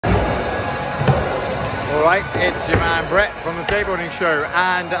Alright, it's your man Brett from the skateboarding show,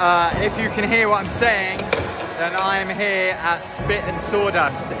 and if you can hear what I'm saying, then I'm here at Spit and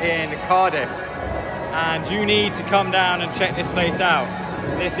Sawdust in Cardiff, and you need to come down and check this place out.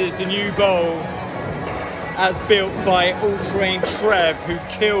 This is the new bowl as built by all-terrain Trev, who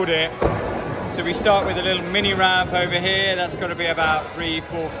killed it. So we start with a little mini ramp over here. That's got to be about 3-4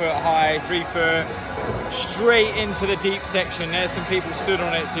 foot high, 3 foot, straight into the deep section. There's some people stood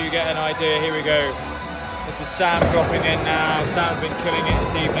on it, so you get an idea. Here we go. This is Sam dropping in now. Sam's been killing it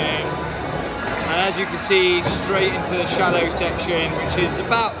this evening. And as you can see, straight into the shallow section, which is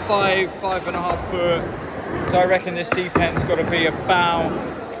about 5.5 foot. So I reckon this deep end's got to be about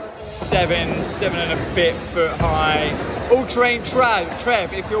 7 and a bit foot high. All-terrain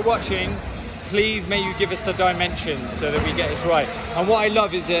Trev, if you're watching, please may you give us the dimensions so that we get this right. And what I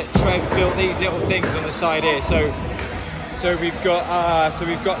love is that Trev's built these little things on the side here. So we've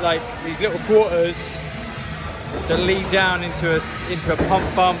got like these little quarters that lead down into a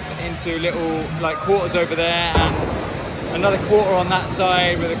pump bump, into little like quarters over there, and another quarter on that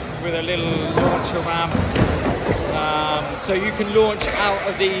side with a little launcher ramp. So you can launch out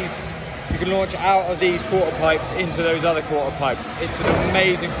of these. You can launch out of these quarter pipes into those other quarter pipes. It's an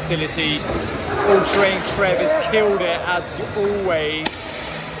amazing facility. All-terrain Trev has killed it as always.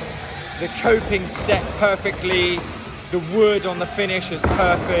 The coping's set perfectly. The wood on the finish is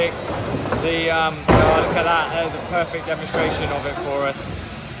perfect. Oh, look at that. There's a perfect demonstration of it for us.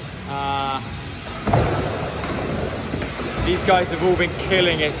 These guys have all been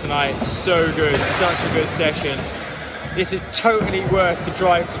killing it tonight. So good. Such a good session. This is totally worth the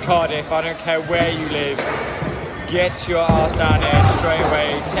drive to Cardiff. I don't care where you live. Get your ass down here straight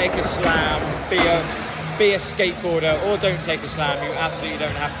away. Take a slam. Be a skateboarder, or don't take a slam. You absolutely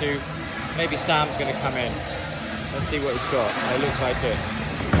don't have to. Maybe Sam's going to come in. Let's see what he's got. It looks like it.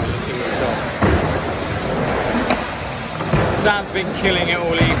 Let's see what he's got. Sam's been killing it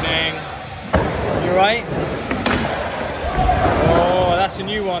all evening. You right? Oh, that's a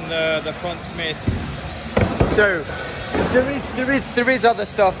new one. The front Smiths. So. There is other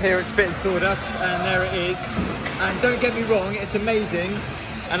stuff here at Spit and Sawdust, and there it is. And don't get me wrong, it's amazing.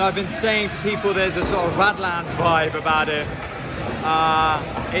 And I've been saying to people there's a sort of Radlands vibe about it.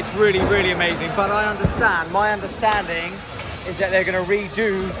 It's really, really amazing. But I understand, my understanding is that they're gonna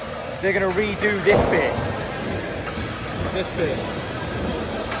redo this bit. This bit.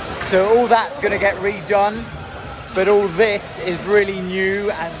 So all that's gonna get redone, but all this is really new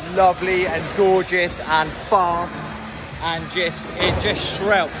and lovely and gorgeous and fast. And it just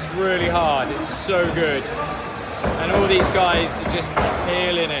shrouds really hard. It's so good. And all these guys are just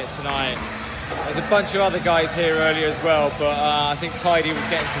killing it tonight. There's a bunch of other guys here earlier as well, but I think Tidy was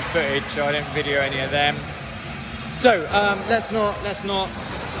getting some footage, so I didn't video any of them. So let's not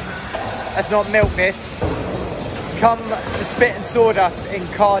milk this. Come to Spit and Sawdust in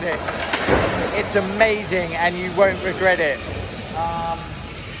Cardiff. It's amazing, and you won't regret it.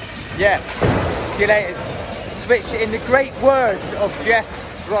 Yeah. See you later. Switch, in the great words of Jeff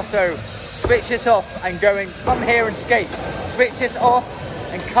Grosso, switch this off and come here and skate. Switch this off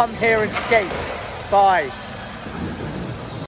and come here and skate. Bye.